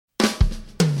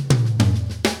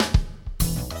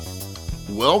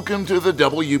Welcome to the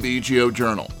WBGO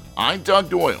Journal. I'm Doug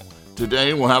Doyle.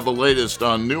 Today we'll have the latest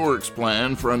on Newark's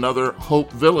plan for another Hope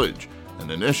Village,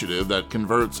 an initiative that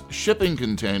converts shipping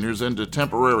containers into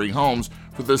temporary homes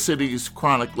for the city's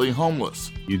chronically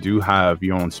homeless. You do have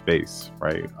your own space,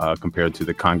 right, compared to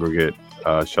the congregate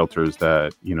shelters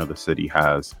that, the city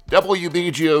has.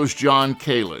 WBGO's Maria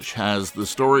Callas has the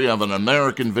story of an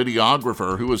American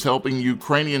videographer who was helping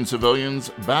Ukrainian civilians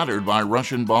battered by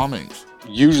Russian bombings.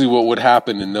 Usually what would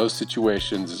happen in those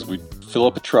situations is we'd fill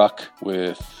up a truck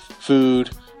with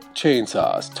food,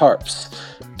 chainsaws, tarps,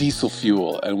 diesel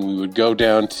fuel, and we would go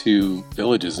down to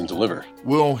villages and deliver.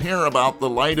 We'll hear about the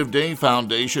Light of Day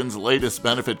Foundation's latest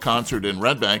benefit concert in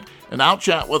Red Bank, and I'll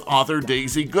chat with author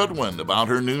Daisy Goodwin about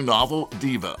her new novel,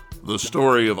 Diva, the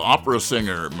story of opera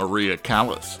singer Maria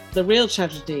Callas. The real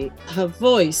tragedy, her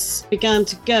voice began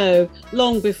to go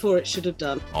long before it should have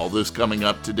done. All this coming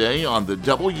up today on the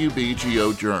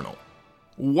WBGO Journal.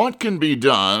 What can be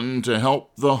done to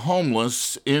help the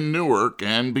homeless in Newark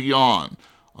and beyond?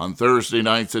 On Thursday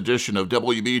night's edition of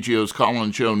WBGO's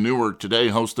Call-In Show Newark Today,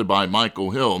 hosted by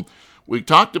Michael Hill, we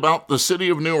talked about the city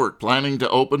of Newark planning to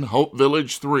open Hope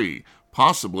Village 3,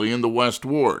 possibly in the West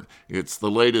Ward. It's the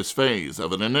latest phase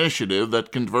of an initiative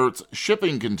that converts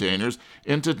shipping containers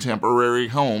into temporary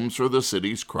homes for the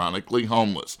city's chronically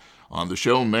homeless. On the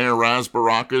show, Mayor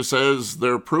Baraka says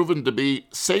they're proven to be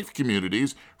safe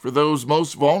communities for those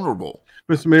most vulnerable.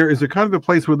 Mr. Mayor, is it kind of a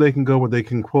place where they can go where they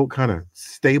can, quote, kind of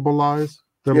stabilize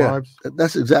their lives?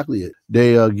 That's exactly it.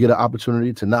 They get an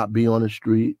opportunity to not be on the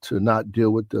street, to not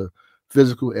deal with the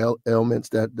physical ailments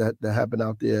that happen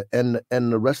out there, and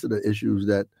the rest of the issues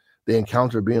that they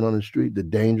encounter being on the street, the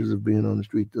dangers of being on the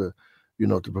street, the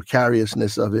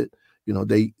precariousness of it.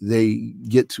 They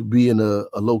get to be in a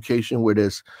location where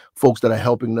there's folks that are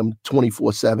helping them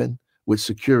 24/7 with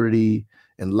security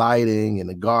and lighting and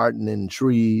a garden and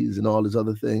trees and all these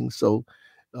other things. So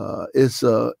it's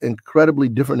an incredibly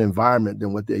different environment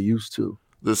than what they're used to.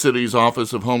 The city's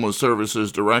Office of Homeless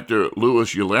Services Director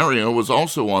Louis Hilario was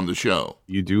also on the show.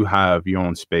 You do have your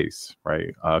own space,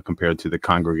 right, compared to the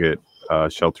congregate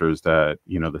shelters that,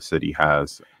 the city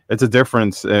has. It's a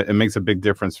difference. It makes a big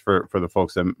difference for the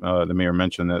folks that the mayor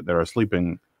mentioned that are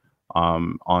sleeping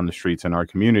on the streets in our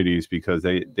communities because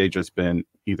they just been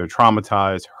either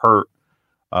traumatized, hurt,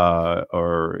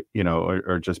 or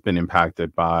just been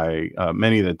impacted by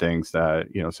many of the things that,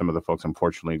 some of the folks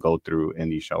unfortunately go through in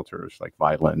these shelters, like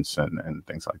violence and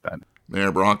things like that.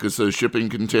 Mayor Baraka says shipping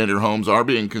container homes are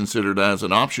being considered as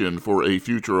an option for a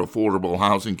future affordable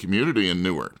housing community in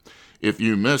Newark. If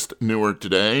you missed Newark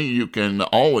Today, you can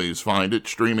always find it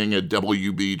streaming at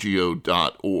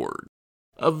WBGO.org.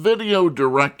 A video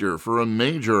director for a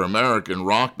major American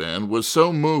rock band was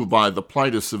so moved by the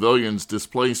plight of civilians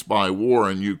displaced by war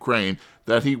in Ukraine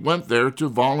that he went there to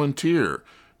volunteer.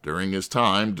 During his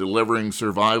time delivering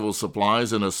survival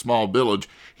supplies in a small village,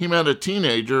 he met a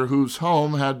teenager whose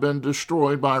home had been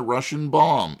destroyed by Russian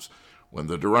bombs. When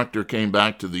the director came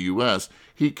back to the U.S.,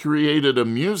 he created a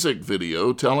music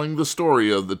video telling the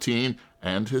story of the teen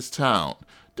and his town.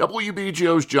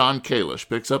 WBGO's Maria Callas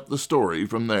picks up the story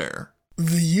from there.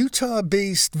 The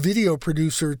Utah-based video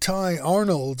producer Ty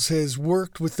Arnolds has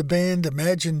worked with the band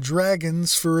Imagine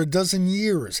Dragons for a dozen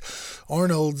years.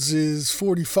 Arnolds is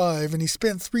 45, and he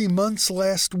spent 3 months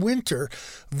last winter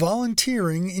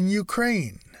volunteering in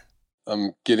Ukraine.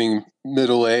 I'm getting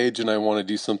middle age and I want to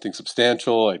do something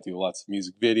substantial. I do lots of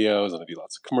music videos and I do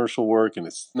lots of commercial work, and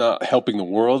it's not helping the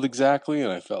world exactly.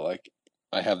 And I felt like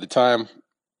I have the time.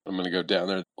 I'm going to go down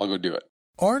there. I'll go do it.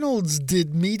 Arnolds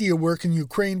did media work in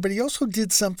Ukraine, but he also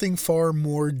did something far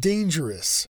more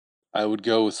dangerous. I would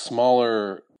go with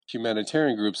smaller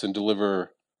humanitarian groups and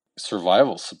deliver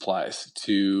survival supplies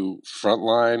to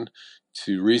frontline,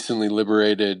 to recently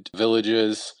liberated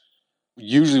villages.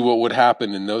 Usually what would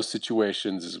happen in those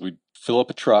situations is we'd fill up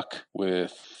a truck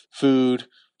with food,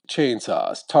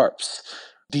 chainsaws, tarps,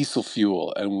 diesel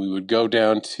fuel, and we would go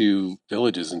down to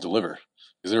villages and deliver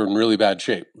because they're in really bad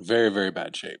shape, very, very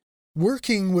bad shape.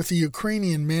 Working with a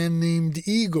Ukrainian man named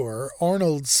Igor,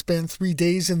 Arnold spent 3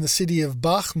 days in the city of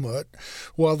Bakhmut,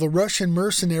 while the Russian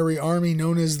mercenary army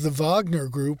known as the Wagner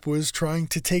Group was trying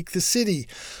to take the city.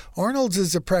 Arnold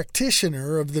is a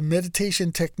practitioner of the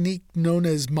meditation technique known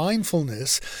as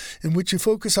mindfulness, in which you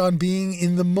focus on being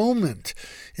in the moment.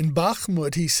 In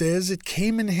Bakhmut, he says, it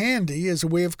came in handy as a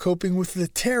way of coping with the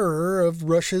terror of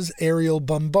Russia's aerial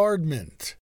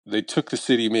bombardment. They took the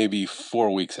city maybe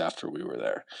 4 weeks after we were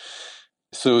there.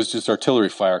 So it was just artillery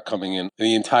fire coming in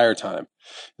the entire time.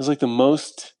 It was like the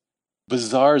most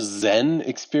bizarre Zen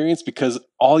experience because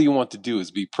all you want to do is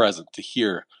be present, to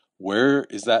hear Where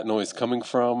is that noise coming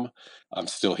from? I'm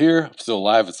still here. I'm still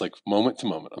alive. It's like moment to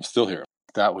moment. I'm still here.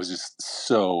 That was just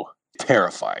so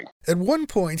terrifying. At one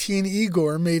point, he and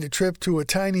Igor made a trip to a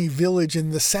tiny village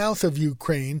in the south of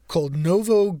Ukraine called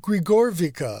Novo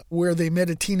Grigorivka, where they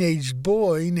met a teenage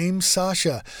boy named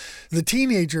Sasha. The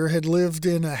teenager had lived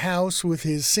in a house with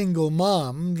his single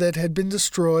mom that had been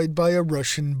destroyed by a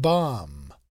Russian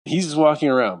bomb. He's just walking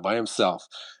around by himself.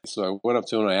 So I went up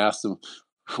to him and I asked him,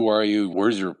 "Who are you?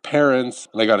 Where's your parents?"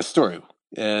 And I got a story.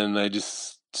 And I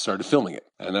just started filming it.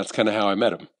 And that's kind of how I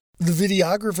met him. The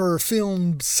videographer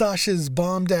filmed Sasha's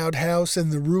bombed-out house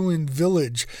and the ruined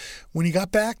village. When he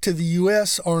got back to the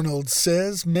U.S., Arnold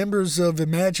says, members of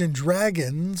Imagine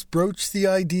Dragons broached the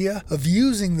idea of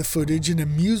using the footage in a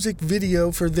music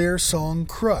video for their song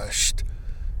Crushed,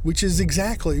 which is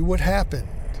exactly what happened.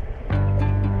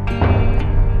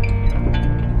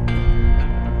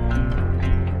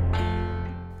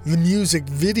 The music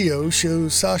video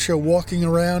shows Sasha walking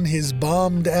around his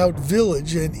bombed-out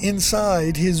village and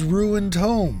inside his ruined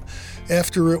home.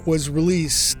 After it was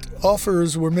released,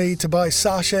 offers were made to buy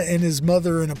Sasha and his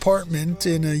mother an apartment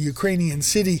in a Ukrainian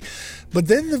city, but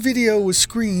then the video was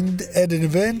screened at an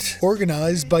event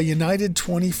organized by United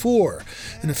 24,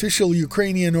 an official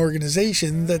Ukrainian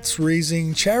organization that's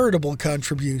raising charitable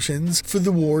contributions for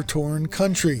the war-torn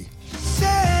country.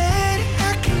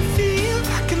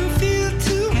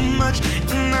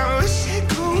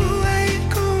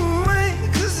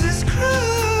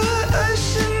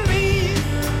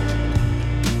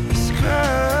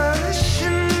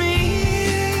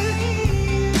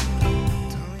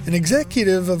 An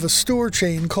executive of a store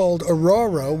chain called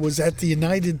Aurora was at the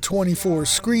United 24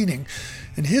 screening,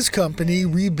 and his company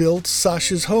rebuilt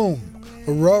Sasha's home.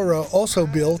 Aurora also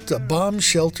built a bomb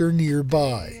shelter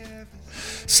nearby.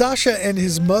 Sasha and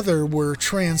his mother were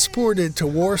transported to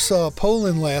Warsaw,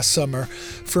 Poland last summer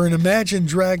for an Imagine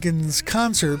Dragons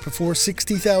concert before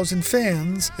 60,000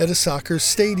 fans at a soccer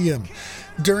stadium.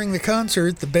 During the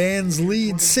concert, the band's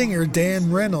lead singer,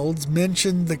 Dan Reynolds,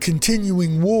 mentioned the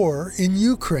continuing war in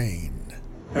Ukraine.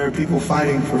 There are people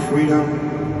fighting for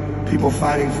freedom, people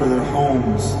fighting for their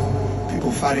homes,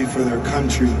 people fighting for their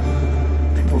country,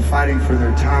 people fighting for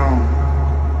their town,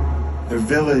 their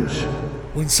village.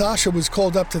 When Sasha was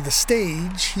called up to the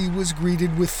stage, he was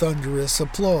greeted with thunderous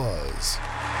applause.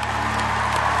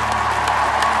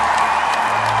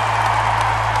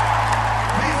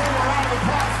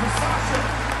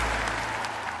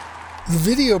 The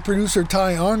video producer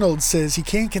Ty Arnold says he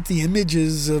can't get the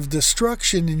images of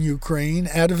destruction in Ukraine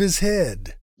out of his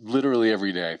head. Literally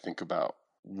every day I think about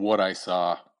what I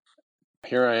saw.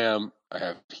 Here I am, I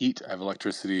have heat, I have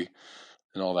electricity,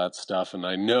 and all that stuff, and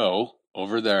I know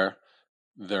over there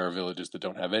are villages that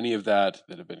don't have any of that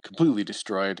have been completely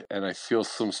destroyed, and I feel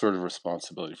some sort of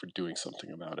responsibility for doing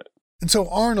something about it. And so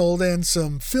Arnold and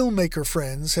some filmmaker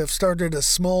friends have started a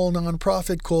small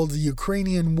nonprofit called the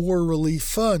Ukrainian War Relief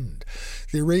Fund.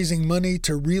 They're raising money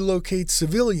to relocate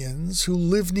civilians who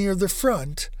live near the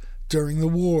front during the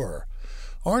war.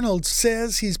 Arnold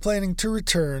says he's planning to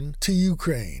return to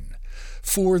Ukraine.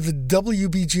 For the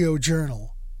WBGO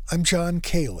Journal, I'm John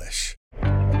Kalish.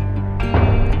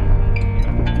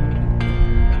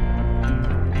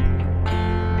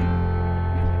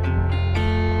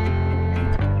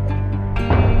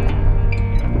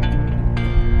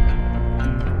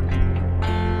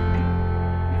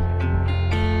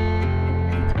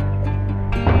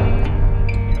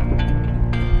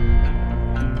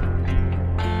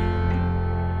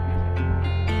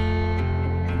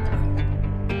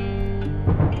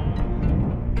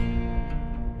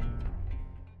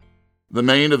 The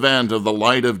main event of the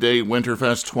Light of Day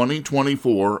Winterfest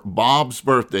 2024 Bob's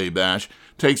Birthday Bash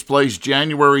takes place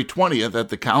January 20th at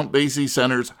the Count Basie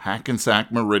Center's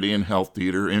Hackensack Meridian Health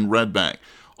Theater in Red Bank.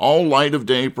 All Light of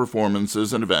Day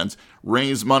performances and events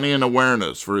raise money and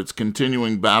awareness for its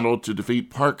continuing battle to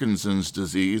defeat Parkinson's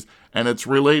disease and its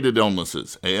related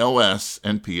illnesses, ALS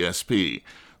and PSP.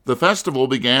 The festival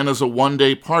began as a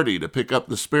one-day party to pick up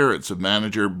the spirits of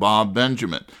manager Bob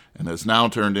Benjamin and has now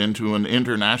turned into an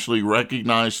internationally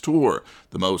recognized tour,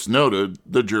 the most noted,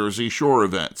 the Jersey Shore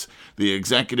events. The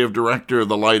executive director of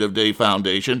the Light of Day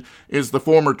Foundation is the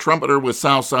former trumpeter with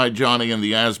Southside Johnny and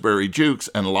the Asbury Jukes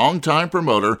and longtime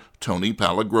promoter Tony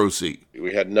Palagrosi.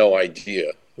 We had no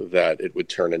idea that it would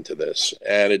turn into this,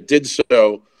 and it did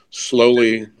so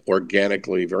slowly,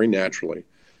 organically, very naturally.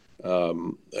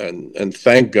 And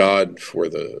thank God for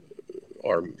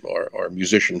our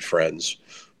musician friends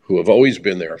who have always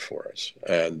been there for us.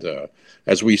 And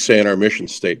as we say in our mission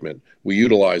statement, we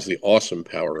utilize the awesome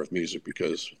power of music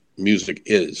because music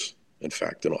is in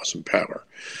fact, an awesome power.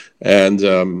 And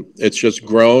it's just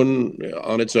grown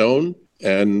on its own,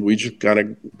 and we just kind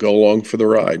of go along for the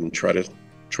ride and try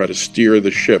to steer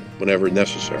the ship whenever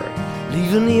necessary.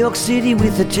 Leaving New York City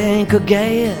with a tank of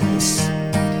gas.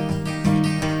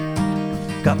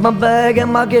 Got my bag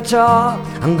and my guitar,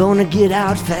 I'm gonna get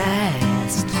out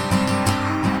fast.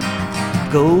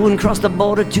 Go and cross the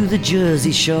border to the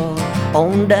Jersey Shore,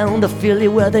 on down to Philly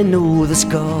where they know the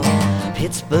score.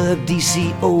 Pittsburgh,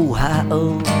 DC,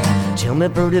 Ohio. Tell me,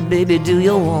 pretty baby, do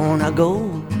you wanna go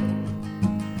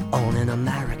on an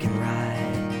American ride?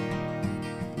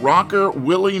 Rocker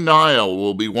Willie Nile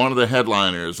will be one of the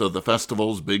headliners of the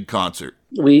festival's big concert.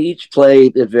 We each play,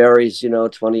 it varies,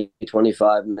 20,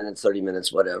 25 minutes, 30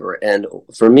 minutes, whatever. And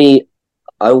for me,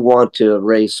 I want to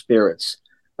raise spirits.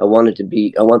 I want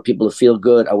people to feel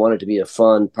good. I want it to be a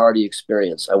fun party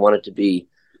experience. I want it to be,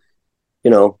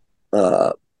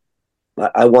 I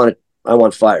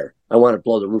want fire. I want to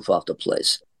blow the roof off the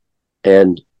place.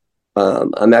 And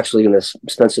I'm actually going to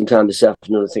spend some time this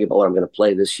afternoon to think about what I'm going to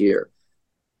play this year.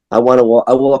 I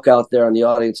walk out there and the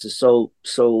audience is so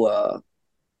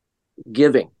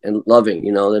giving and loving.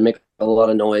 They make a lot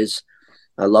of noise.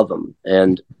 I love them.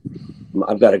 And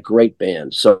I've got a great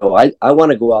band. So I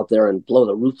want to go out there and blow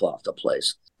the roof off the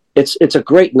place. It's a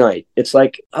great night. It's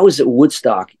like I was at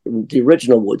Woodstock, the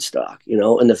original Woodstock,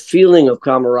 and the feeling of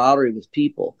camaraderie with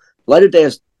people. Light of Day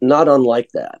is not unlike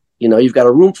that. You've got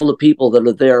a room full of people that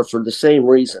are there for the same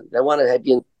reason. They want to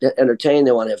be entertained.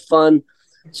 They want to have fun.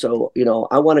 So,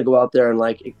 I want to go out there and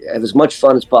have as much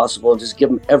fun as possible and just give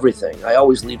them everything. I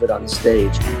always leave it on the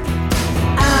stage.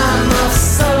 I'm a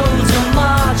soldier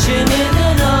marching in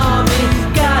an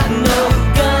army, got no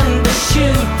gun to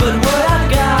shoot, but what I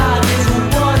got is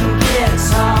one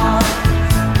guitar.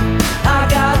 I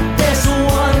got this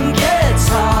one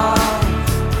guitar.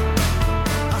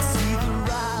 I see the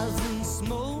rising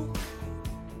smoke.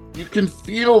 You can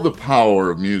feel the power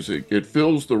of music. It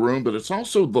fills the room, but it's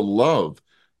also the love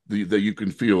that you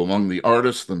can feel among the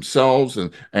artists themselves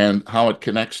and how it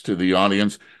connects to the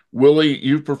audience. Willie,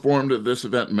 you've performed at this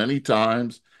event many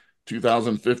times.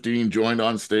 2015, joined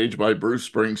on stage by Bruce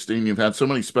Springsteen. You've had so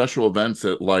many special events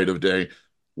at Light of Day.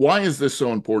 Why is this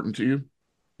so important to you?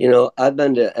 I've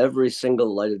been to every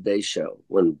single Light of Day show.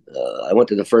 When I went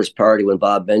to the first party when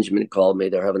Bob Benjamin called me,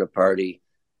 they're having a party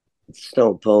at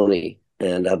Stone Pony.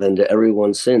 And I've been to every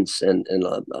one since, and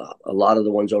a lot of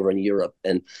the ones over in Europe.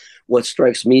 And what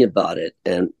strikes me about it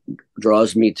and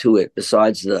draws me to it,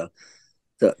 besides the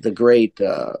great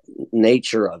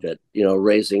nature of it,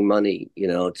 raising money,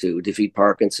 to defeat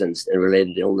Parkinson's and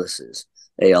related illnesses,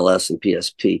 ALS and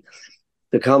PSP,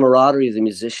 the camaraderie of the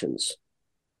musicians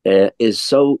is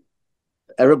so,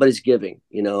 everybody's giving.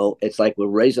 It's like we're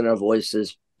raising our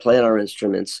voices, playing our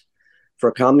instruments for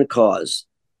a common cause.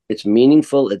 It's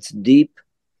meaningful. It's deep.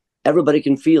 Everybody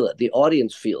can feel it. The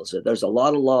audience feels it. There's a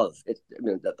lot of love.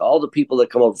 All the people that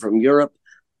come over from Europe,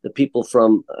 the people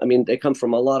from, they come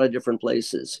from a lot of different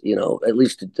places, at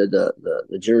least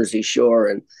the Jersey Shore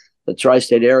and the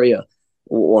tri-state area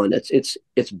one. It's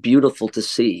beautiful to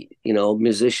see,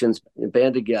 musicians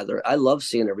band together. I love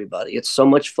seeing everybody. It's so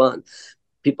much fun.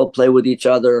 People play with each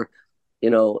other.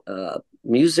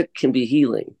 Music can be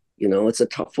healing. It's a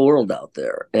tough world out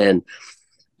there. And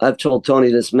I've told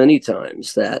Tony this many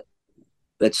times that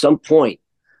at some point,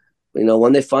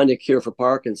 when they find a cure for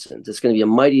Parkinson's, it's going to be a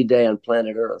mighty day on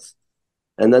planet Earth.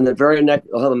 And then the very next,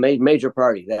 we'll have a major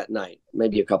party that night,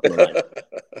 maybe a couple of nights.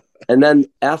 And then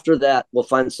after that, we'll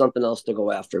find something else to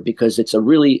go after, because it's a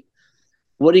really,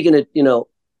 what are you going to,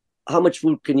 how much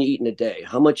food can you eat in a day?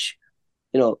 How much,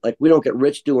 we don't get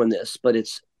rich doing this, but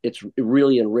it's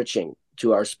really enriching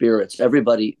to our spirits.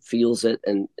 Everybody feels it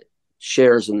and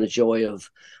shares in the joy of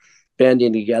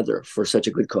banding together for such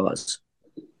a good cause.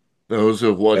 Those who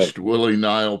have watched Willie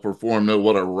Nile perform know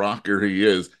what a rocker he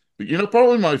is. But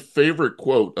probably my favorite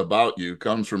quote about you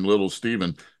comes from Little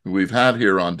Steven, who we've had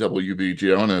here on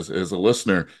WBGO and as a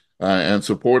listener and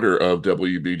supporter of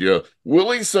WBGO.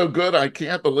 Willie's so good, I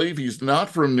can't believe he's not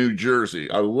from New Jersey.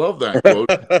 I love that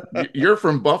quote. You're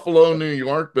from Buffalo, New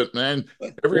York, but man,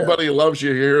 everybody loves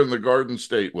you here in the Garden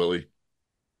State, Willie.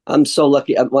 I'm so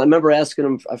lucky. I remember asking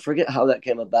him, I forget how that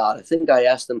came about. I think I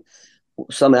asked him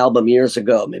some album years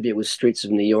ago, maybe it was Streets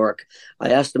of New York. I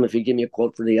asked him if he'd give me a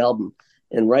quote for the album.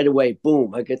 And right away,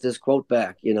 boom, I get this quote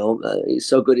back. He's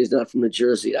so good, he's not from New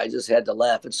Jersey. I just had to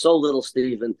laugh. It's so Little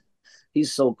Steven.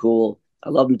 He's so cool. I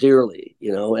love him dearly,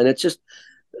 and it's just,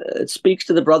 it speaks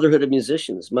to the brotherhood of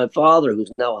musicians. My father,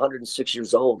 who's now 106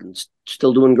 years old and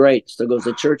still doing great, still goes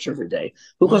to church every day.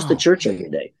 Who goes to church every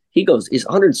day? He goes, he's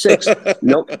 106.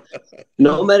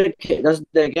 No medication, doesn't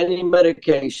take any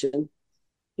medication.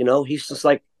 You know, he's just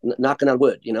like knocking on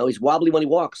wood. You know, he's wobbly when he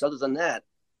walks. Other than that,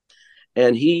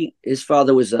 and his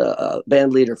father was a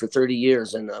band leader for 30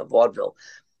 years in vaudeville,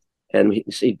 and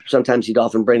sometimes he'd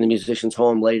often bring the musicians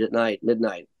home late at night,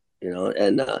 midnight. You know,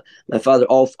 and my father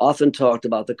often talked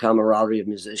about the camaraderie of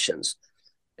musicians,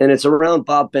 and it's around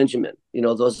Bob Benjamin. You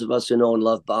know, those of us who know and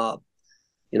love Bob,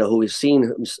 you know, who we've seen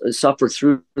him suffer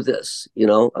through this. You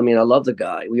know, I mean, I love the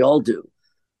guy. We all do.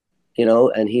 You know,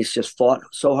 and he's just fought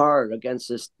so hard against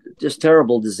this just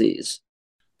terrible disease.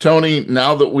 Tony,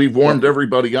 now that we've warmed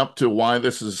everybody up to why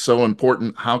this is so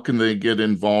important, how can they get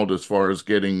involved as far as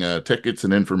getting tickets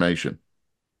and information?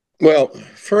 Well,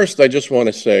 first, I just want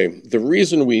to say the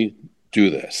reason we do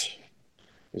this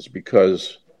is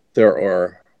because there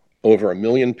are over 1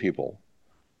 million people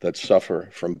that suffer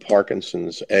from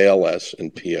Parkinson's, ALS,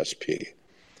 and PSP.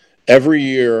 Every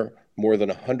year, more than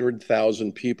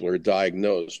 100,000 people are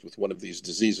diagnosed with one of these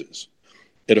diseases.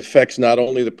 It affects not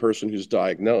only the person who's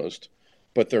diagnosed,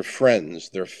 but their friends,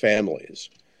 their families.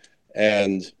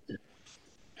 And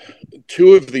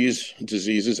 2 of these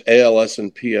diseases, ALS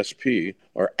and PSP,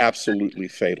 are absolutely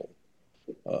fatal.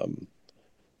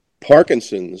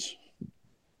 Parkinson's,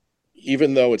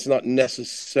 even though it's not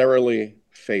necessarily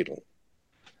fatal,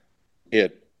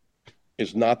 it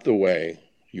is not the way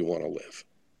you want to live.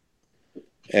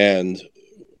 And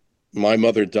my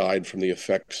mother died from the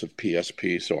effects of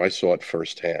PSP, so I saw it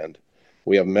firsthand.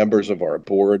 We have members of our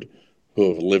board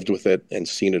who have lived with it and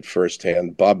seen it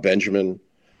firsthand. Bob Benjamin,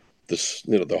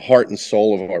 the heart and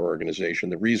soul of our organization,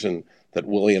 the reason that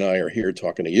Willie and I are here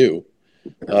talking to you.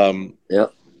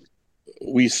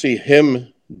 We see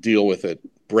him deal with it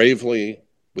bravely,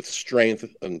 with strength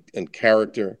and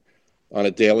character on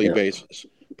a daily basis.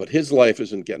 But his life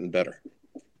isn't getting better.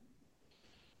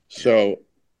 So,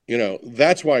 you know,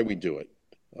 that's why we do it.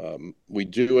 We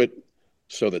do it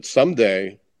so that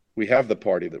someday we have the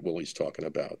party that Willie's talking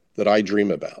about, that I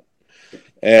dream about.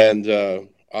 And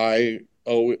I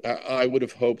would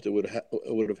have hoped it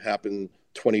would have happened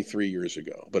 23 years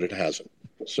ago, but it hasn't.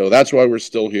 So that's why we're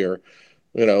still here.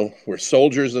 You know, we're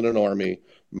soldiers in an army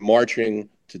marching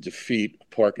to defeat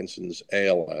Parkinson's,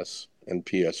 ALS, and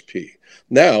PSP.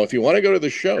 Now, if you want to go to the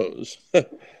shows,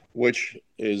 which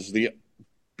is the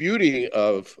beauty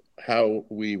of how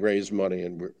we raise money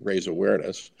and raise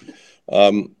awareness,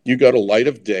 you go to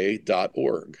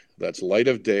lightofday.org. That's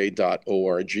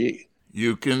lightofday.org.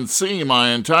 You can see my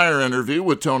entire interview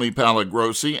with Tony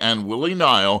Palagrossi and Willie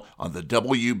Nile on the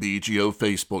WBGO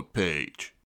Facebook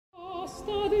page.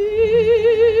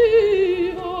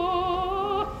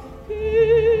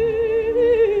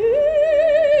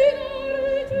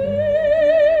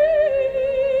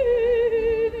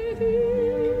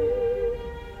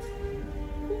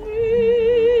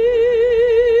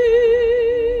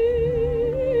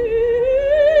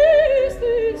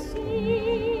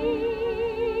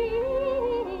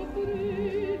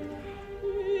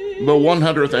 The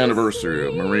 100th anniversary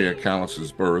of Maria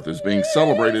Callas' birth is being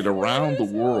celebrated around the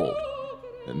world.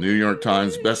 The New York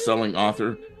Times bestselling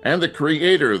author and the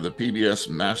creator of the PBS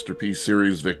masterpiece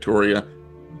series Victoria,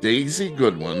 Daisy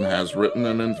Goodwin, has written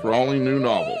an enthralling new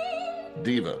novel,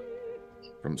 Diva,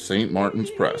 from St.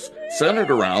 Martin's Press,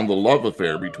 centered around the love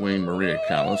affair between Maria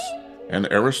Callas and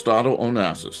Aristotle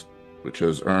Onassis, which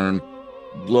has earned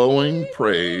glowing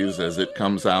praise as it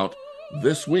comes out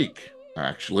this week,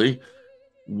 actually.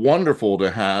 Wonderful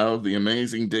to have the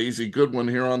amazing Daisy Goodwin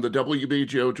here on the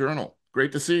WBGO Journal.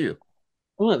 Great to see you.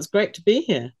 Well, it's great to be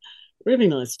here. Really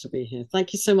nice to be here.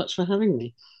 Thank you so much for having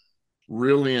me.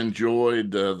 Really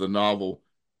enjoyed the novel.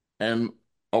 And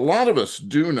a lot of us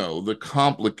do know the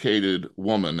complicated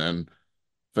woman and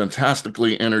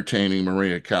fantastically entertaining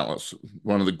Maria Callas,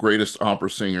 one of the greatest opera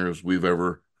singers we've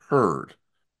ever heard.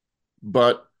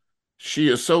 But she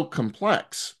is so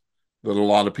complex that a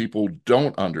lot of people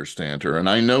don't understand her. And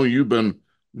I know you've been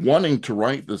wanting to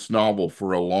write this novel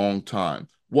for a long time.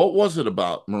 What was it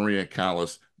about Maria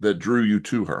Callas that drew you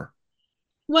to her?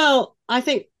 Well, I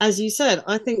think, as you said,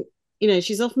 you know,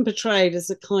 she's often portrayed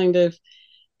as a kind of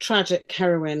tragic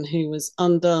heroine who was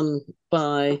undone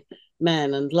by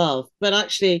men and love. But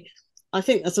actually, I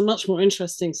think that's a much more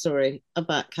interesting story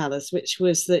about Callas, which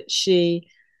was that she,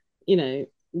 you know,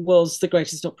 was the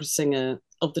greatest opera singer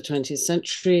of the 20th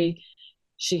century.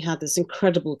 She had this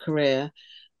incredible career,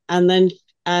 and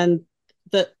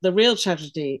that the real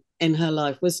tragedy in her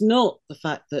life was not the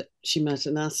fact that she met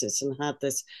Onassis and had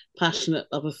this passionate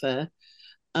love affair,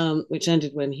 which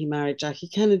ended when he married Jackie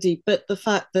Kennedy, but the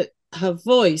fact that her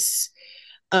voice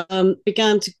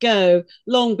began to go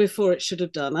long before it should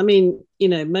have done. I mean, you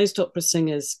know, most opera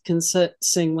singers can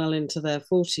sing well into their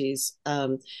 40s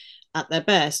at their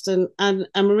best, and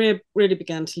Maria really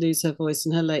began to lose her voice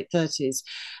in her late 30s,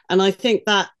 and I think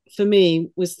that for me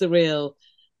was the real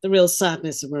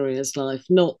sadness of Maria's life,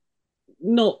 not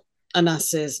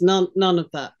Onassis, none of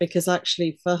that, because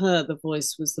actually for her the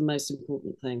voice was the most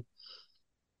important thing.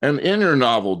 And in your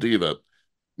novel, Diva,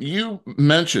 you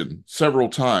mentioned several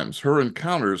times her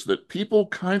encounters that people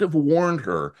kind of warned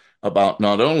her about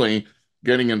not only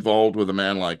getting involved with a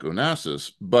man like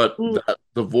Onassis, but that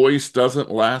the voice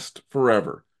doesn't last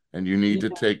forever and you need to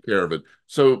take care of it.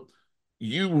 So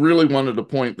you really wanted to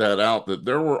point that out, that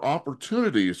there were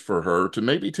opportunities for her to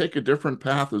maybe take a different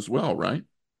path as well, right?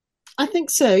 I think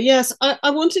so, yes. I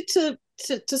wanted to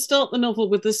start the novel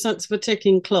with the sense of a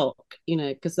ticking clock, you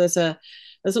know, because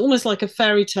there's almost like a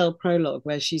fairy tale prologue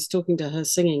where she's talking to her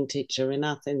singing teacher in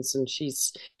Athens, and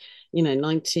she's, you know,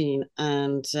 19,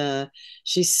 and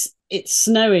it's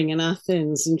snowing in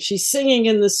Athens, and she's singing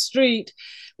in the street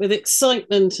with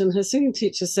excitement, and her singing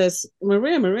teacher says,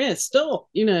 Maria, stop,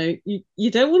 you know,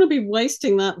 you don't want to be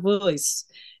wasting that voice,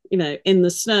 you know, in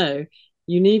the snow.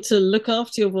 You need to look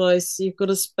after your voice. You've got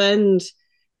to spend,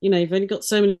 you know, you've only got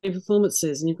so many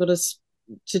performances, and you've got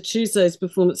to choose those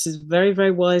performances very,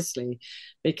 very wisely,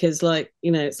 because, like,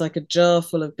 you know, it's like a jar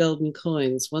full of golden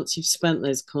coins. Once you've spent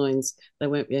those coins, there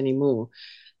won't be any more.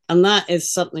 And that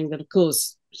is something that, of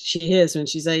course, she hears when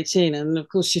she's 18. And of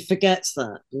course, she forgets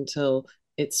that until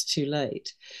it's too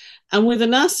late. And with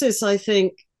Onassis, I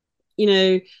think, you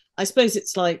know, I suppose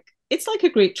it's like a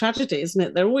Greek tragedy, isn't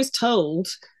it? They're always told,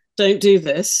 don't do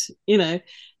this, you know,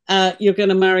 you're going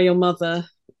to marry your mother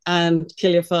and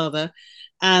kill your father.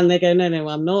 And they go, no,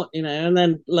 I'm not, you know. And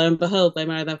then lo and behold, they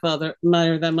marry their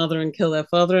mother and kill their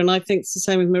father. And I think it's the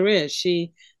same with Maria.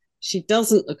 She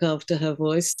doesn't look after her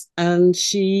voice, and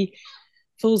she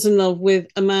falls in love with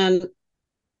a man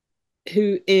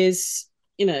who is,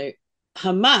 you know,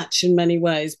 her match in many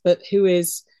ways, but who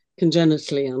is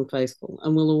congenitally unfaithful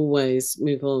and will always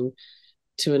move on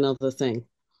to another thing.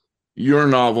 Your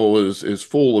novel is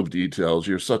full of details.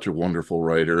 You're such a wonderful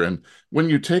writer. And when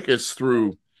you take us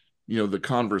through, you know, the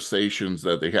conversations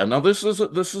that they had. Now, this is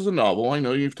a novel. I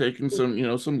know you've taken some, you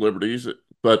know, some liberties,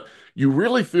 but you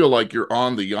really feel like you're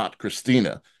on the yacht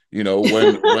Christina, you know,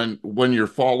 when you're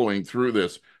following through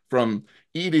this, from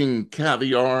eating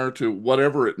caviar to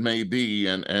whatever it may be,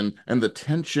 and the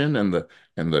tension and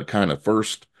the kind of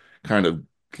first kind of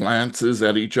glances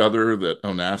at each other that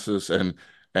Onassis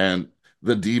and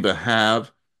the diva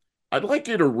have. I'd like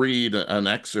you to read an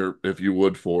excerpt, if you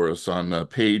would, for us on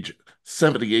page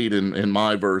 78 in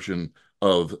my version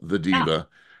of the Diva,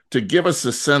 to give us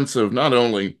a sense of not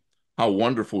only how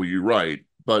wonderful you write,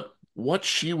 but what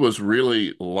she was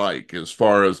really like, as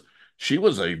far as she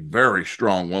was a very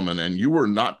strong woman, and you were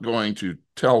not going to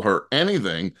tell her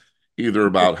anything either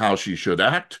about how she should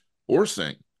act or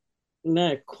sing.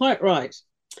 No, quite right.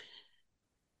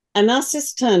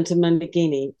 Onassis turned to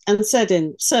Meneghini and said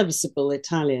in serviceable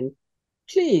Italian,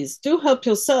 please do help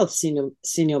yourself, Signor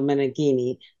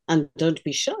Meneghini, and don't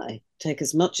be shy. Take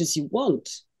as much as you want.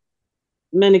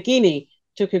 Meneghini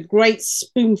took a great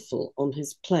spoonful on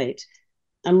his plate,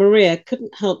 and Maria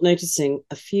couldn't help noticing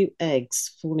a few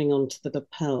eggs falling onto the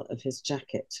lapel of his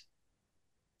jacket.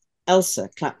 Elsa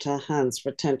clapped her hands for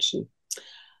attention.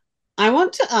 I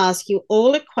want to ask you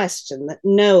all a question that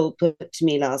Noel put to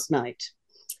me last night.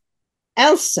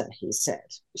 Elsa, he said.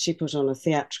 She put on a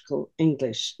theatrical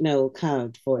English, Noel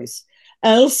cowed voice.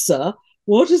 Elsa,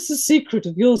 what is the secret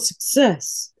of your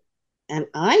success? And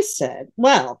I said,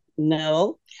 well,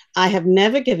 Noel, I have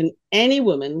never given any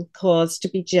woman cause to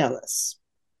be jealous.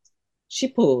 She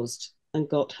paused and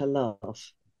got her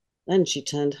laugh. Then she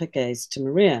turned her gaze to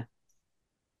Maria.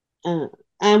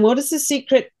 And what is the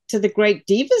secret to the great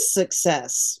diva's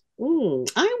success?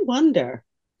 I wonder.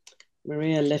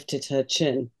 Maria lifted her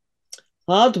chin.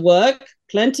 Hard work,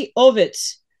 plenty of it,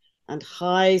 and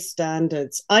high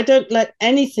standards. I don't let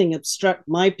anything obstruct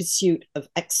my pursuit of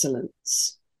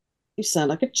excellence. You sound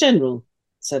like a general,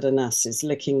 said Onassis,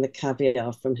 licking the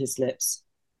caviar from his lips.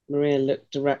 Maria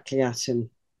looked directly at him.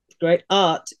 Great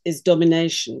art is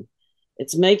domination.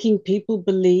 It's making people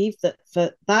believe that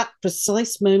for that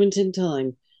precise moment in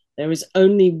time, there is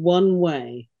only one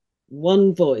way,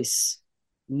 one voice,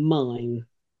 mine.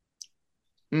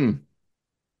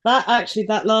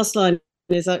 That last line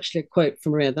is actually a quote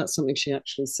from Maria. That's something she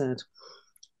actually said.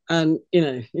 And, you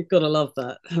know, you've got to love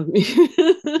that, haven't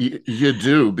you? You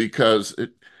do, because,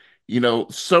 you know,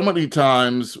 so many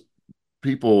times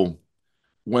people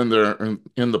when they're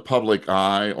in the public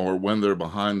eye or when they're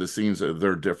behind the scenes,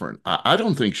 they're different. I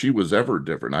don't think she was ever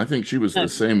different. I think she was No, the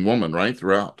same woman right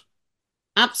throughout.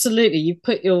 absolutely. You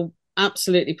put your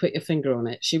absolutely put your finger on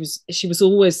it. She was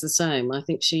always the same. I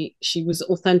think she was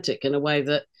authentic in a way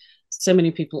that so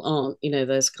many people aren't. You know,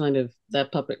 there's kind of their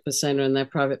public persona and their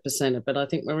private persona. But I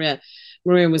think Maria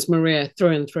was Maria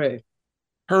through and through.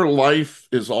 Her life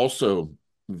is also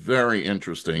very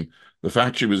interesting. The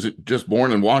fact she was just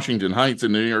born in Washington Heights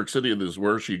in New York City, this is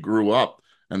where she grew up,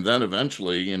 and then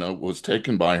eventually, was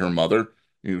taken by her mother,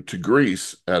 to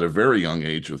Greece at a very young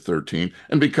age of 13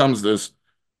 and becomes this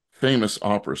famous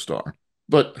opera star.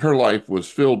 But her life was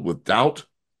filled with doubt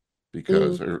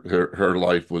because Mm. her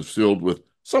life was filled with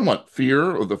somewhat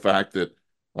fear of the fact that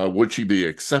would she be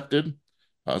accepted?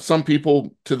 Some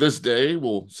people to this day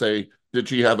will say, did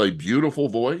she have a beautiful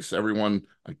voice? Everyone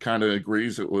kind of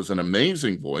agrees it was an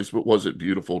amazing voice, but was it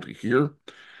beautiful to hear?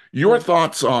 Your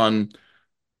thoughts on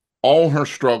all her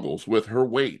struggles with her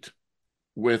weight,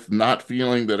 with not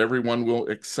feeling that everyone will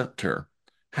accept her.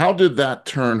 How did that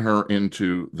turn her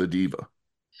into the diva?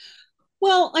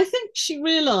 Well, I think she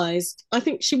realized, I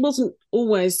think she wasn't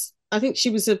always, I think she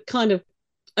was a kind of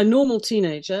a normal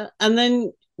teenager. And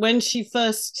then when she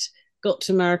first got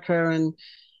to America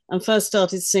and first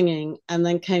started singing and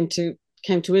then came to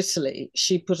Italy,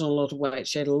 she put on a lot of weight.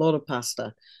 She ate a lot of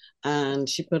pasta and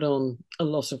she put on a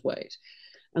lot of weight.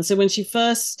 And so when she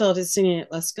first started singing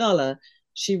at La Scala,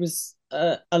 she was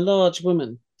a large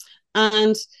woman.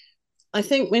 And I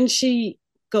think when she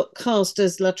got cast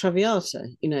as La Traviata,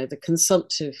 the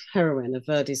consumptive heroine of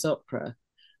Verdi's opera,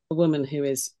 a woman who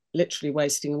is literally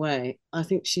wasting away, I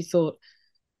think she thought,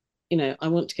 I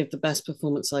want to give the best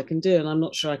performance I can do. And I'm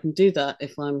not sure I can do that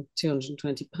if I'm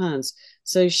 220 pounds.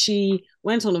 So she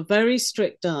went on a very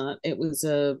strict diet.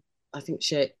 I think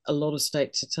she ate a lot of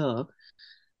steak tartare.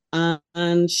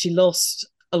 And she lost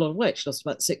a lot of weight. She lost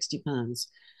about 60 pounds.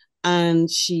 And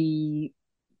she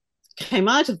came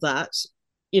out of that,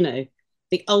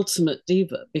 the ultimate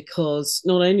diva, because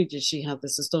not only did she have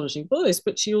this astonishing voice,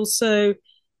 but she also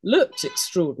looked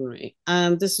extraordinary.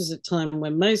 And this was a time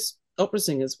when most opera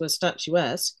singers were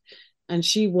statuesque, and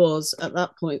she was at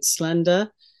that point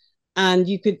slender. And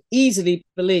you could easily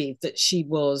believe that she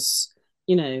was,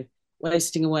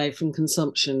 wasting away from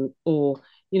consumption, or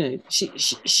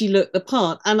she looked the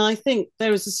part. And I think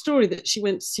there is a story that she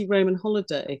went to see Roman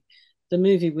Holiday, the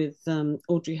movie with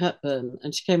Audrey Hepburn,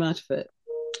 and she came out of it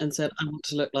and said, I want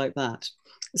to look like that.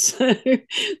 So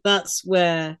that's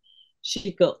where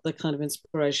she got the kind of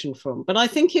inspiration from. But I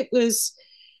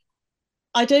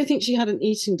don't think she had an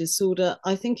eating disorder.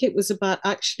 I think it was about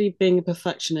actually being a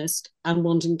perfectionist and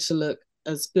wanting to look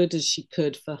as good as she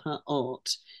could for her art.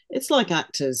 It's like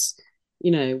actors,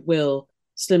 will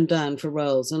slim down for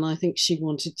roles. And I think she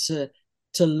wanted to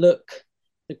look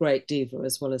the great diva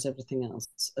as well as everything else,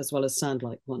 as well as sound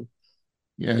like one.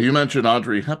 Yeah, you mentioned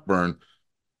Audrey Hepburn.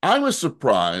 I was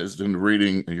surprised in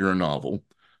reading your novel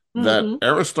that Mm-hmm.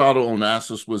 Aristotle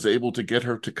Onassis was able to get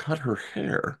her to cut her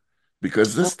hair,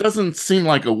 because this doesn't seem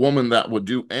like a woman that would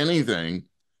do anything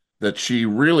that she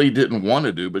really didn't want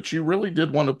to do, but she really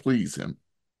did want to please him.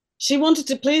 She wanted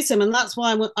to please him, and that's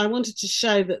why I wanted to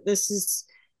show that this is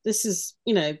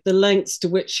the lengths to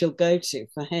which she'll go to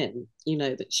for him.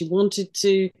 That she wanted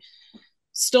to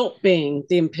stop being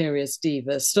the imperious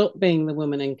diva, stop being the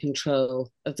woman in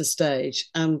control of the stage,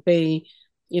 and be,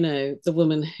 the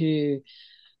woman who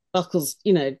buckles,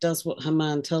 does what her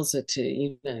man tells her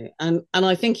to, And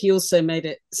I think he also made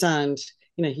it sound,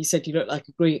 he said, you look like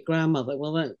a Greek grandmother.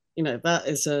 Well, then,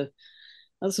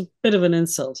 that's a bit of an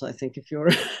insult, I think, if you're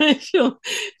if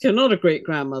you're not a Greek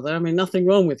grandmother. I mean, nothing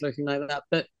wrong with looking like that.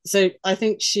 But so I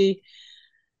think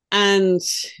and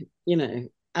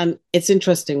and it's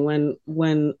interesting,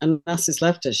 when Onassis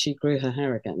left her, she grew her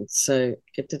hair again. So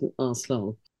it didn't last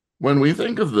long. When we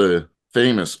think of the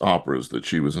famous operas that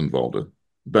she was involved in,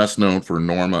 best known for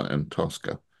Norma and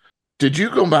Tosca, did you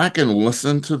go back and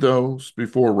listen to those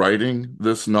before writing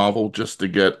this novel just to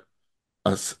get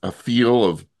a feel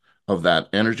of that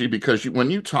energy? Because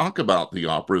when you talk about the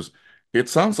operas, it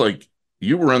sounds like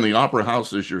you were in the opera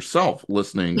houses yourself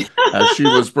listening as she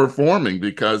was performing,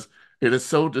 because it is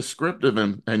so descriptive,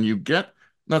 and you get,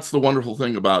 that's the wonderful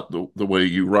thing about the way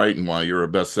you write and why you're a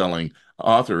best-selling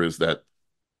author, is that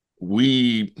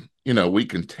we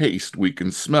can taste, we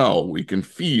can smell, we can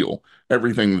feel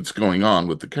everything that's going on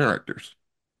with the characters.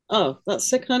 Oh, that's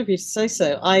so kind of you to say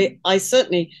so. I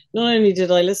certainly, not only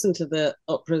did I listen to the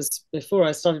operas before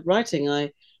I started writing, I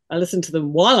listened to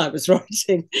them while I was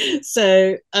writing.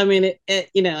 So, I mean, I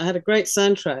had a great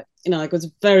soundtrack. I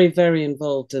was very, very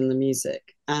involved in the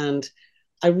music. And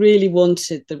I really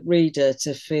wanted the reader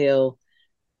to feel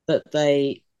that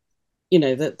they,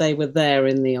 that they were there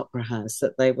in the opera house,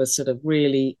 that they were sort of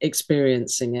really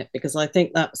experiencing it, because I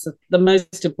think that's the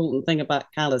most important thing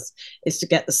about Callas, is to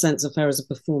get the sense of her as a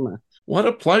performer. What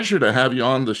a pleasure to have you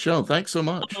on the show. Thanks so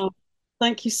much.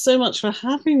 Thank you so much for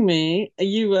having me.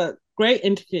 You were a great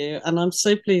interview, and I'm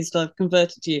so pleased I've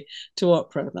converted you to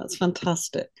opera. That's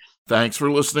fantastic. Thanks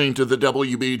for listening to the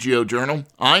WBGO Journal.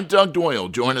 I'm Doug Doyle.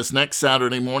 Join us next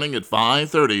Saturday morning at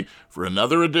 5:30 for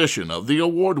another edition of the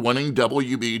award-winning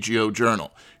WBGO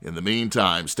Journal. In the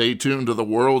meantime, stay tuned to the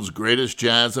world's greatest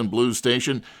jazz and blues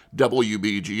station,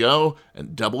 WBGO,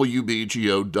 and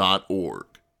WBGO.org.